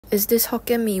Is this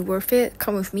Hokkien mee worth it?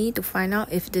 Come with me to find out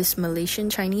if this Malaysian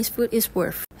Chinese food is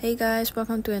worth. Hey guys,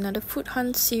 welcome to another food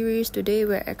hunt series. Today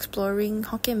we're exploring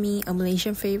Hokkien mee, a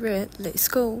Malaysian favorite. Let's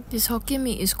go. This Hokkien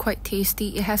mee is quite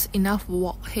tasty. It has enough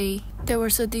wok hei. There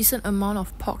was a decent amount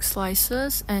of pork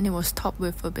slices and it was topped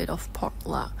with a bit of pork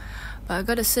lah. But I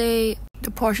gotta say,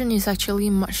 the portion is actually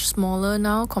much smaller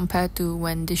now compared to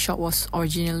when this shop was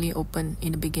originally opened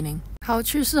in the beginning. 好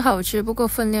吃是好吃，不过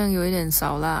分量有一点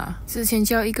少啦。之前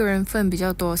叫一个人份比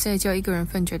较多，现在叫一个人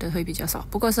份觉得会比较少，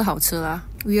不过是好吃啦。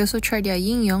We also tried their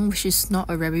yin yang, which is not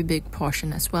a very big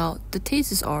portion as well. The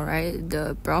taste is alright.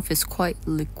 The broth is quite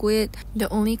liquid. The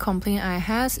only complaint I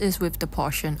has is with the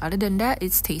portion. Other than that,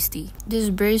 it's tasty. This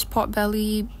braised pork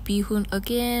belly bihun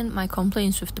again. My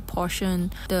complaint is with the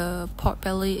portion. The pork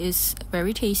belly is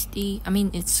very tasty. I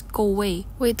mean, it's 够味，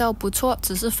味道不错，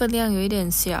只是分量有一点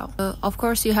小。Of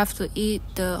course, you have to eat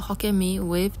the Hokkien mee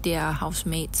with their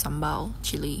house-made sambal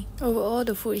chili. Overall,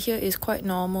 the food here is quite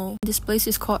normal. This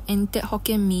place is called Tet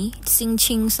Hokkien Mee, Xing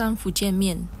Qing San Fujian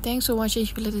Mian. Thanks for watching.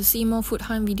 If you'd like to see more food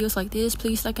hunt videos like this,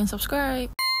 please like and subscribe.